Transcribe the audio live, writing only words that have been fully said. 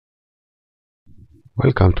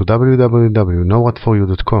Welcome to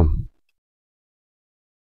www.knowwhatforyou.com.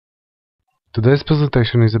 Today's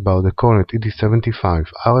presentation is about the CORNET ED75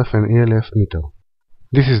 RF and ELF meter.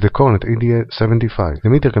 This is the CORNET ED75. The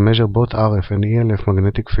meter can measure both RF and ELF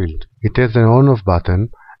magnetic field. It has an on-off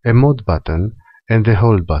button, a mode button, and a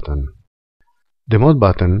hold button. The mode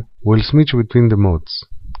button will switch between the modes,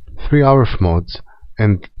 3 RF modes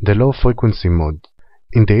and the low frequency mode.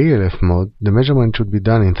 In the ELF mode, the measurement should be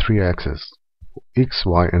done in 3 axes, X,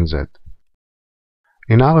 Y, and Z.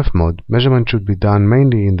 In RF mode, measurement should be done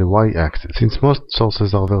mainly in the Y-axis, since most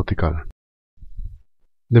sources are vertical.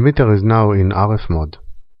 The meter is now in RF mode.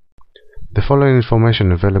 The following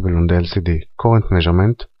information available on the LCD: current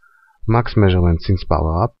measurement, max measurement since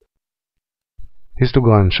power up,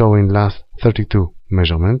 histogram showing last 32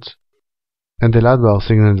 measurements, and the LAD bar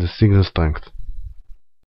signals the signal strength.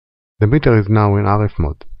 The meter is now in RF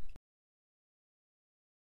mode.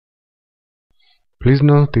 Please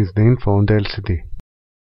notice the info on the LCD.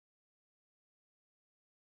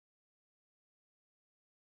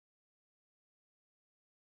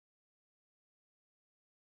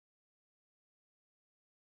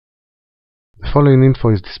 The following info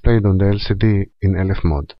is displayed on the LCD in LF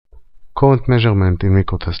mode: current measurement in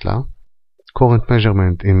microtesla, current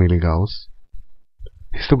measurement in milligauss,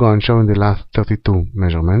 histogram showing the last 32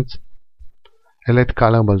 measurements, a LED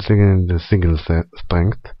color bar signaling the signal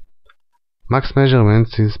strength, max measurement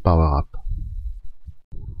since power up.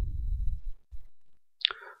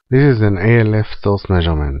 This is an ALF source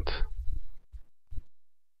measurement.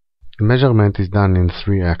 The measurement is done in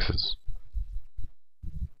 3 axes.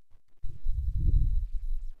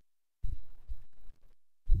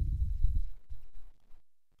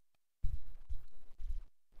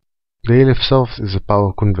 The ELF source is a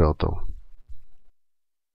power converter.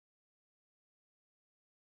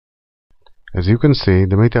 As you can see,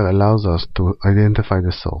 the meter allows us to identify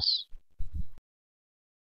the source.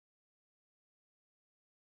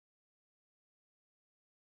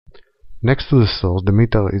 Next to the source, the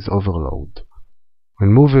meter is overload.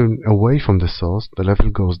 When moving away from the source, the level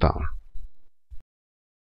goes down.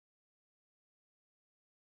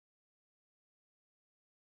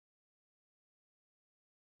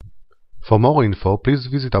 For more info, please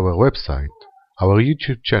visit our website, our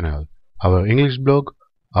YouTube channel, our English blog,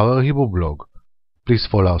 our Hebrew blog. Please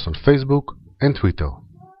follow us on Facebook and Twitter.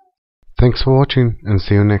 Thanks for watching and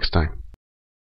see you next time.